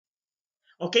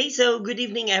Okay, so good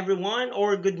evening, everyone,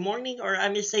 or good morning, or I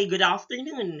may say good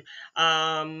afternoon.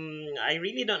 I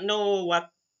really don't know what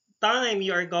time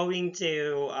you are going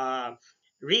to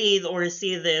read or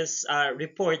see this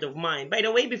report of mine. By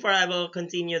the way, before I will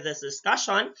continue this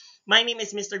discussion, my name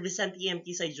is Mr. Vicente M.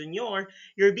 Tisay Jr.,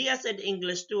 your BS in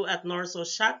English 2 at Norso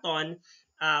Shaton,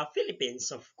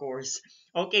 Philippines, of course.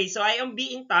 Okay, so I am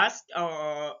being tasked,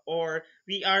 or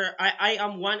I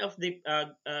am one of the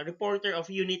reporter of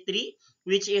Unit 3,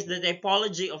 which is the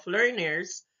typology of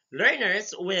learners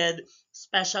with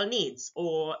special needs,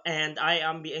 and I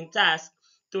am being tasked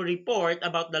to report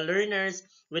about the learners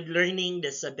with learning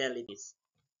disabilities.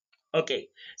 Okay,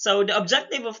 so the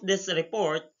objective of this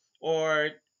report,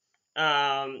 or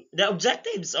the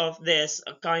objectives of this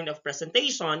kind of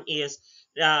presentation is,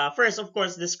 first, of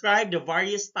course, describe the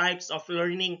various types of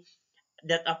learning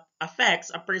that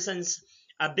affects a person's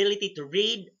ability to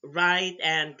read, write,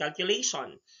 and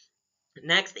calculation.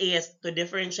 Next is to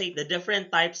differentiate the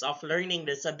different types of learning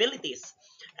disabilities.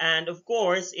 And of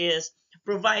course is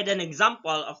provide an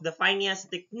example of the finest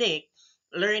technique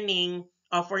learning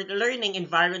for the learning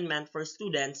environment for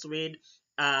students with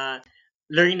uh,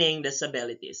 learning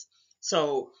disabilities.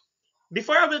 So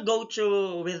before I will go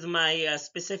through with my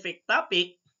specific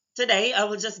topic, today I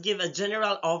will just give a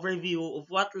general overview of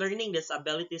what learning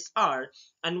disabilities are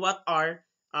and what are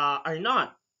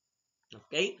not.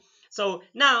 Okay? So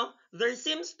now there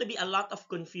seems to be a lot of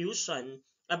confusion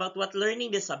about what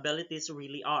learning disabilities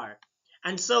really are.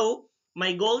 And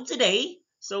my goal today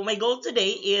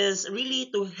is really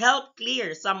to help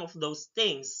clear some of those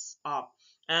things up.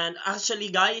 And actually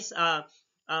guys,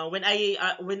 when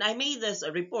I made this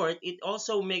report, it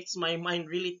also makes my mind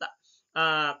really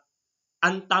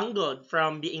untangled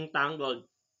from being tangled,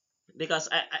 because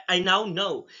I now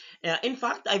know. In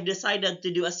fact, I've decided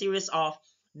to do a series of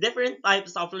different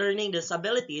types of learning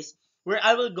disabilities where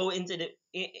I will go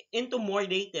into more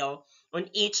detail on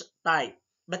each type.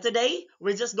 But today,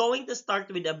 we're just going to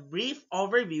start with a brief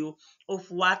overview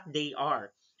of what they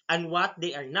are and what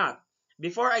they are not.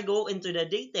 Before I go into the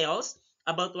details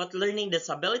about what learning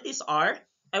disabilities are,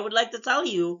 I would like to tell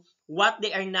you what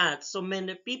they are not, so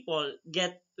many people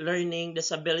get learning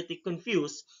disability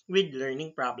confused with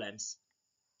learning problems.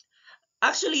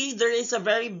 Actually, there is a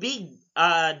very big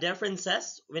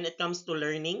differences when it comes to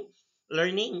learning,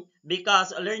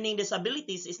 because learning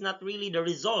disabilities is not really the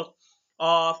result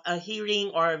of a hearing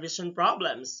or vision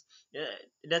problems. Uh,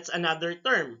 that's another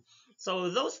term. So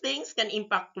those things can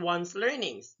impact one's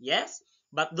learnings, yes,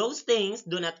 but those things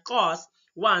do not cause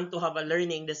one to have a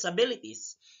learning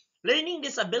disabilities. Learning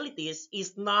disabilities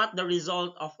is not the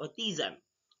result of autism.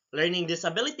 Learning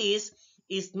disabilities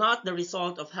is not the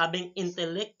result of having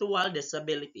intellectual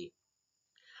disability,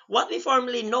 what we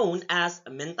formerly known as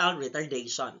mental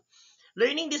retardation.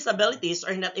 Learning disabilities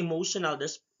are not emotional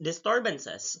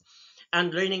disturbances,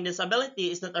 and learning disability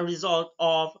is not a result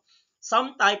of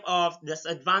some type of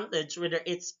disadvantage, whether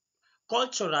it's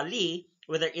culturally,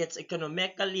 whether it's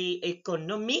economically,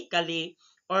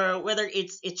 or whether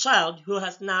it's a child who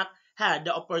has not had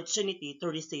the opportunity to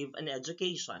receive an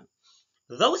education.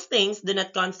 Those things do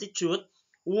not constitute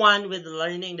one with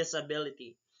learning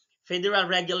disability. Federal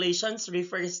regulations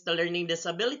refers to learning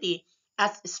disability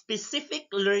as specific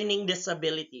learning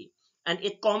disability, and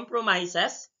it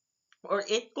comprises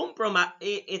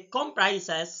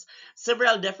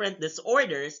several different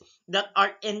disorders that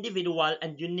are individual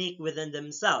and unique within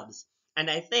themselves. And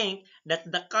I think that's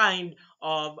the kind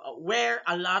of where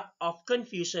a lot of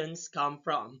confusions come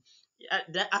from.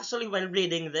 Actually, while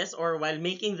reading this or while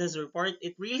making this report,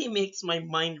 it really makes my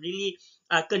mind really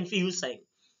confusing.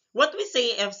 What we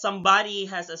say if somebody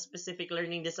has a specific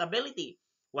learning disability?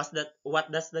 What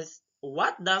does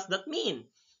that mean?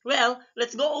 Well,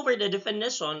 let's go over the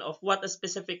definition of what a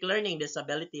specific learning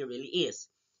disability really is.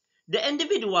 The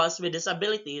Individuals with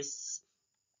Disabilities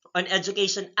on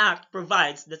Education Act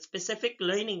provides that specific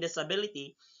learning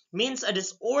disability means a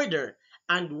disorder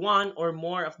and one or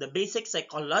more of the basic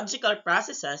psychological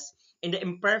processes in the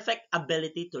imperfect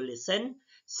ability to listen,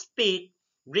 speak,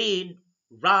 read,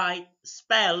 write,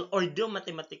 spell, or do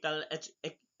mathematical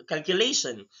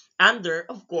calculation under,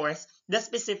 of course, the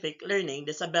specific learning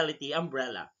disability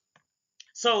umbrella.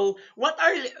 So, what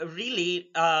are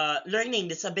really learning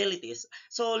disabilities?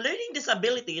 So, learning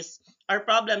disabilities are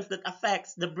problems that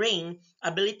affects the brain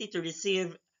ability to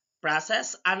receive,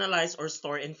 process, analyze, or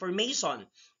store information.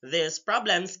 These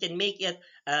problems can make it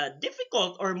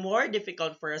difficult or more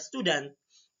difficult for a student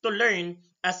to learn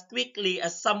as quickly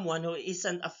as someone who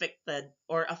isn't affected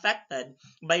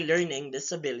by learning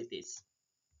disabilities.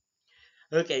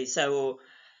 Okay, so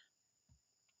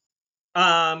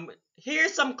um,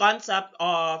 Here's some concept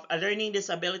of a learning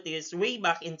disabilities way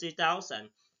back in 2000.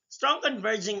 Strong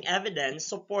converging evidence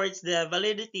supports the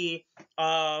validity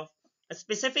of a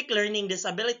specific learning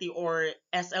disability or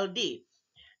SLD.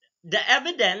 This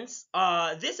evidence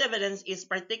is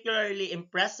particularly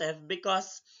impressive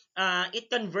because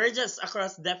it converges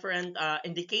across different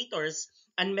indicators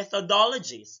and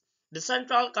methodologies. The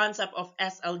central concept of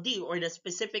SLD, or the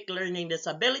specific learning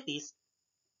disabilities,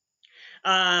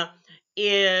 uh,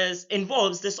 is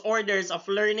involves disorders of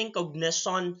learning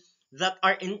cognition that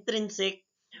are intrinsic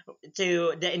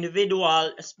to the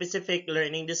individual specific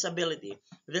learning disability.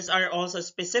 These are also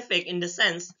specific in the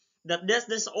sense that these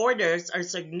disorders are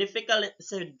significantly,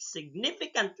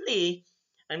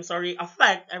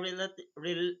 affect a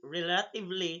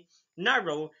relatively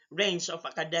narrow range of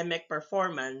academic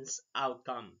performance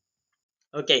outcome.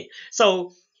 Okay,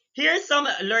 so here's some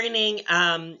learning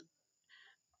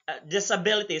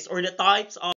disabilities, or the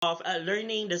types of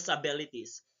learning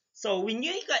disabilities. So when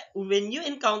you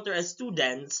encounter a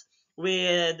student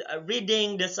with a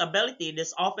reading disability,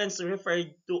 this often is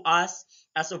referred to us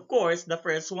as, of course, the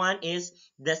first one is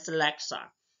dyslexia.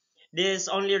 This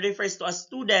only refers to a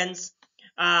students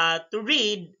to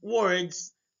read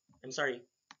words. I'm sorry.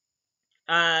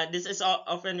 This is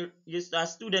often used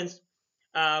as students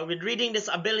with reading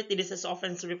disability. This is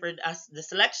often referred as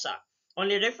dyslexia.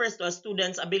 Only refers to a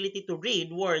student's ability to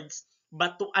read words,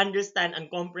 but to understand and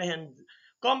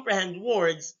comprehend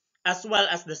words, as well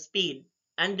as the speed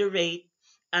and the rate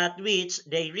at which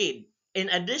they read. In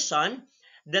addition,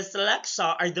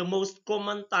 dyslexia are the most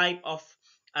common type of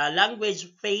language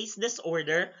phase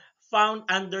disorder found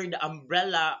under the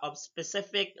umbrella of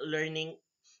specific learning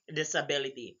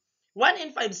disability. 1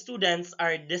 in 5 students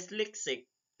are dyslexic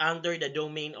under the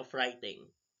domain of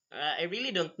writing. I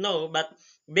really don't know, but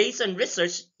based on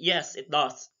research, yes, it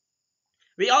does.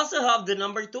 We also have the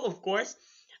number two, of course,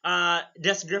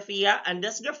 dysgraphia, and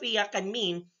dysgraphia can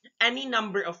mean any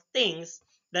number of things.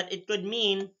 That it could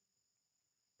mean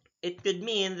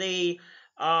they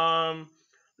um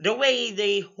the way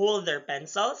they hold their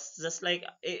pencils, just like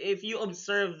if you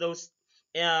observe those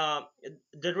uh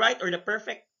the right or the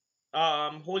perfect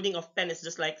holding of pen is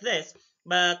just like this,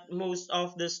 but most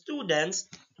of the students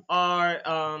are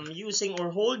using or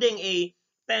holding a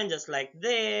pen just like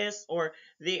this, or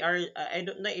they are I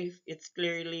don't know if it's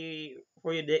clearly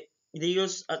for you, they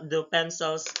use the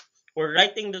pencils, or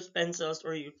writing those pencils,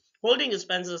 or you holding those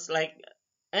pencils like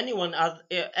any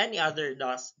other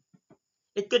does.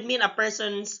 It could mean a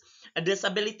person's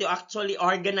disability to actually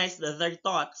organize their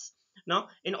thoughts, no,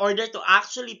 in order to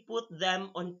actually put them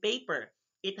on paper.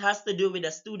 It has to do with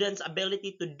the student's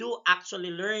ability to do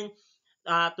actually learn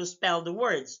to spell the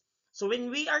words. So when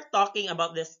we are talking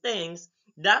about these things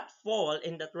that fall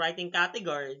in that writing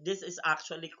category, this is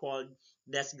actually called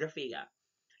dysgraphia.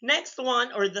 Next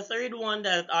one, or the third one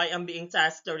that I am being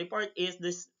tasked to report, is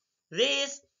this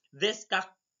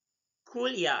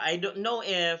Kulia. I don't know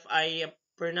if I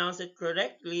pronounce it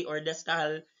correctly, or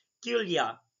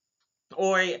Dyscalculia,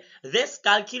 or this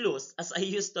calculus, as I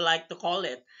used to like to call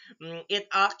it.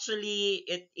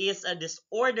 It is a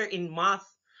disorder in math,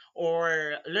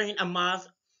 or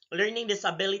learning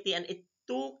disability, and it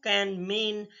too can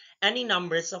mean any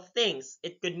numbers of things.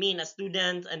 It could mean a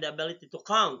student and the ability to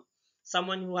count,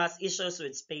 someone who has issues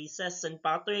with spaces and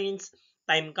patterns,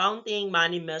 time counting,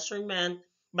 money measurement,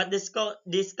 but this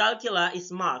calcula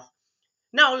is math.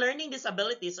 Now, learning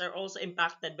disabilities are also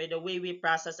impacted by the way we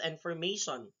process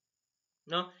information,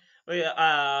 no, we,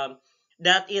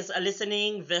 that is a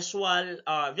listening, visual,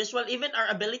 even our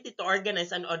ability to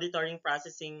organize an auditory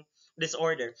processing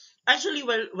disorder. Actually,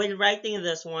 while writing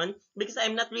this one, because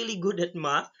I'm not really good at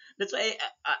math, that's why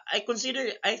I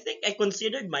think I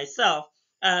considered myself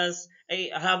as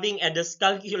having a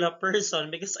dyscalculia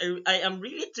person, because I am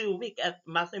really too weak at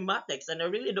mathematics, and I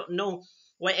really don't know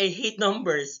why I hate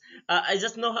numbers. I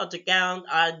just know how to count,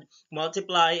 add,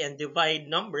 multiply, and divide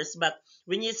numbers, but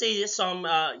when you say some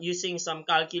using some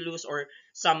calculus, or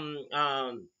some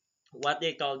what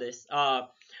they call this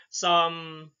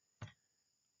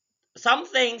some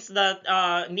things that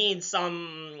need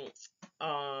some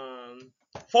um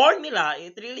formula,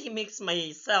 it really makes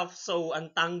myself so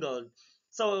untangled.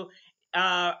 So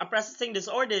a processing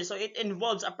disorder, so it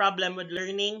involves a problem with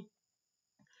learning,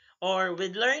 or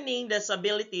with learning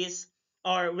disabilities,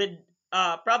 or with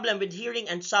problem with hearing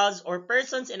and child's or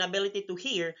person's inability to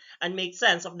hear and make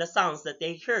sense of the sounds that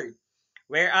they heard.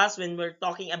 Whereas when we're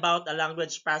talking about a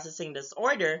language processing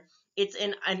disorder, it's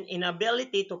an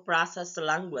inability to process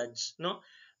language. No,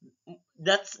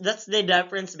 that's the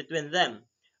difference between them.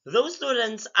 Those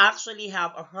students actually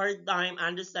have a hard time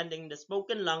understanding the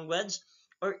spoken language,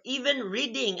 or even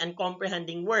reading and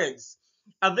comprehending words.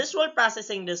 A visual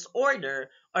processing disorder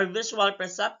or visual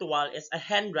perceptual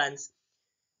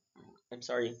I'm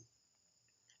sorry,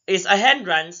 is a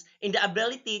hindrance in the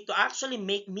ability to actually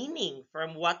make meaning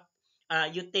from what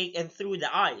you take in through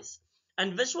the eyes.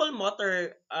 And visual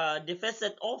motor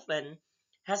deficit often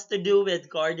has to do with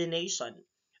coordination.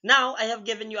 Now, I have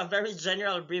given you a very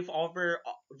general brief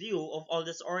overview of all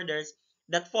disorders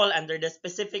that fall under the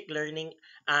specific learning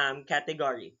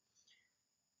category.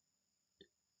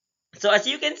 So as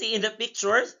you can see in the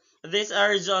pictures, these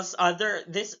are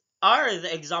the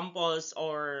examples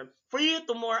or for you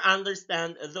to more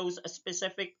understand those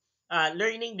specific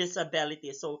learning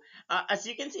disabilities. So as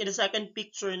you can see in the second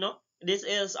picture, no, this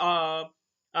is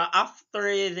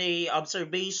after the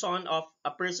observation of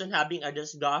a person having a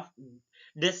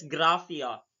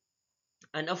dysgraphia,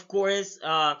 and of course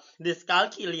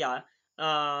dyscalculia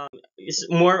is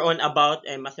more on about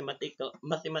a mathematical.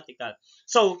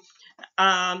 So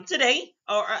today,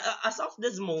 or as of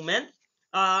this moment,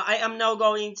 I am now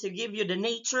going to give you the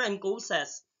nature and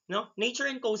causes. No, nature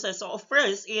and causes. So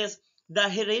first is the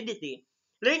heredity.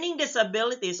 Learning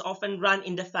disabilities often run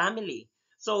in the family.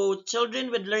 So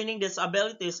children with learning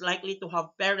disabilities likely to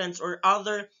have parents or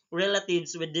other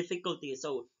relatives with difficulties.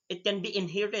 So it can be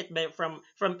inherited from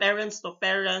parents to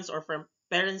parents, or from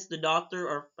parents to daughter,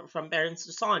 or from parents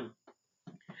to son.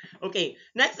 Okay,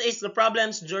 next is the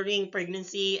problems during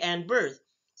pregnancy and birth.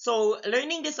 So,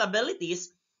 learning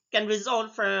disabilities can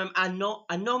result from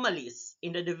anomalies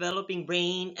in the developing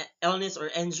brain, illness or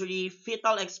injury,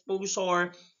 fetal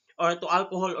exposure, or to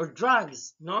alcohol or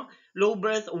drugs, no? Low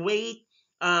birth weight,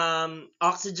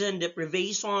 oxygen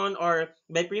deprivation, or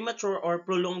by premature or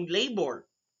prolonged labor.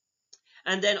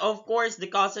 And then, of course, the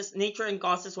causes, nature and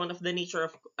causes, one of the nature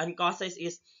of and causes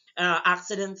is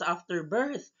accidents after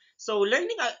birth. So,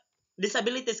 learning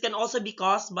disabilities can also be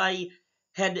caused by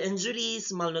head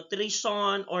injuries,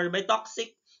 malnutrition, or by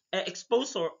toxic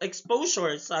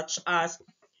exposure such as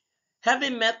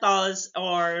heavy metals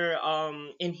or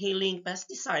inhaling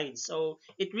pesticides. So,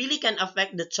 it really can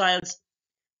affect the child's.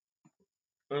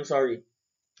 I'm sorry.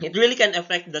 It really can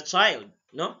affect the child,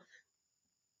 no?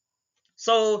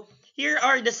 So here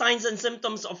are the signs and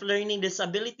symptoms of learning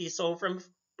disability. So from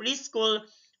preschool,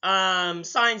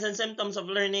 signs and symptoms of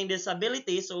learning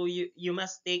disability. So you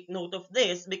must take note of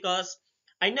this, because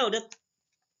I know that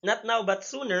not now but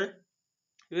sooner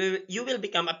you will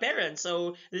become a parent.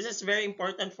 So this is very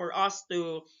important for us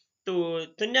to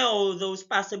know those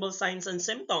possible signs and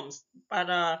symptoms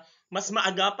para mas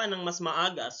maaga pa ng mas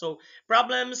maaga. So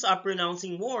problems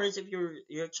pronouncing words, if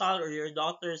your child or your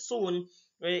daughter soon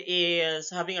is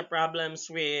having a problems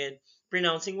with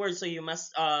pronouncing words, so you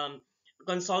must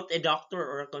consult a doctor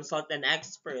or consult an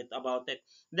expert about it.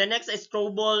 The next is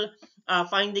trouble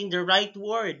finding the right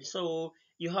word. So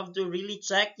you have to really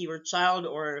check your child,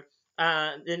 or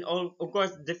then all, of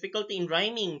course, difficulty in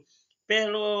rhyming.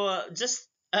 Pero just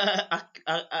a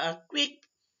quick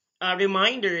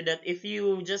reminder that if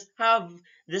you just have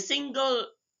the single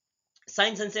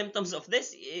signs and symptoms of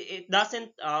this, it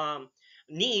doesn't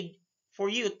need for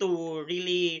you to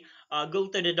really go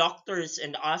to the doctors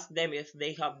and ask them if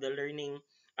they have the learning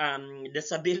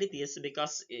disabilities,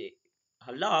 because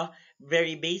hala,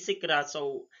 very basic ra.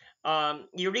 So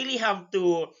you really have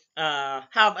to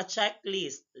have a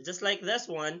checklist just like this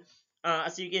one,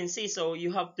 as you can see. So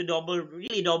you have to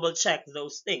really double check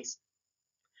those things.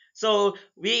 So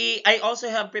I also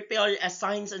have prepared as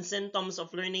signs and symptoms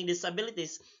of learning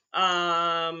disabilities.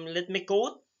 Let me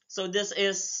quote. So this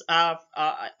is I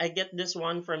get this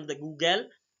one from the Google,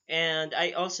 and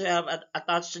I also have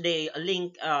attached today a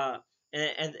link and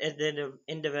then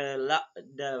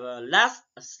the last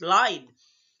slide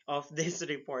of this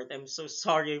report. I'm so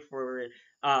sorry for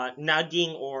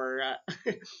nagging or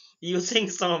using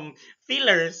some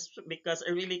fillers, because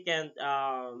I really can't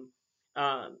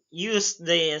use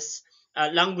this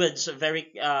language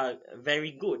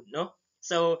very good, no?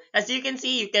 So as you can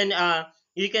see, you can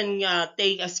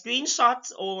take a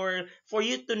screenshots, or for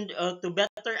you to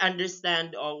better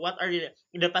understand what are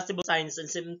the possible signs and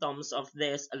symptoms of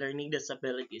this learning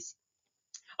disabilities.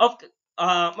 Of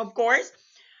of course,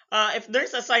 if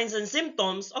there's a signs and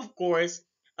symptoms, of course,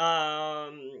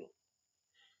 um,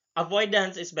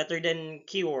 avoidance is better than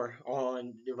cure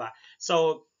on, diba?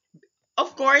 So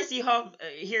of course, you have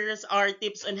here's our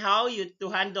tips on how you to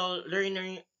handle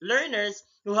learners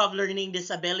who have learning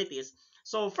disabilities.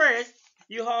 So first,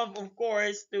 you have, of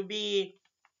course, to be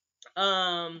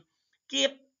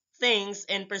keep things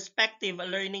in perspective. A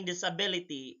learning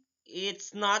disability,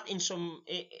 it's not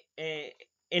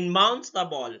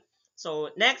insurmountable. So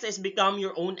next is become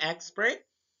your own expert.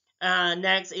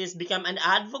 Next is become an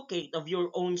advocate of your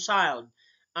own child.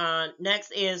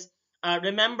 Next is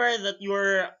remember that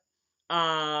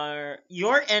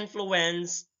your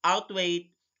influence outweigh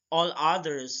all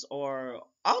others, or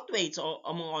outweighs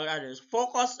among all others.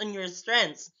 Focus on your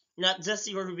strengths, not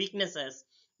just your weaknesses.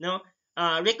 No,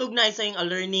 recognizing a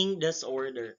learning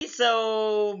disorder.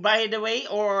 So, by the way,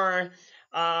 I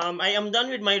am done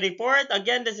with my report.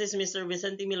 Again, this is Mr.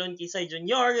 Vicente Milon Kisay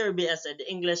Jr., your BS Ed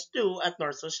English 2 at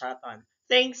North Soshatan.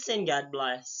 Thanks and God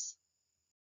bless.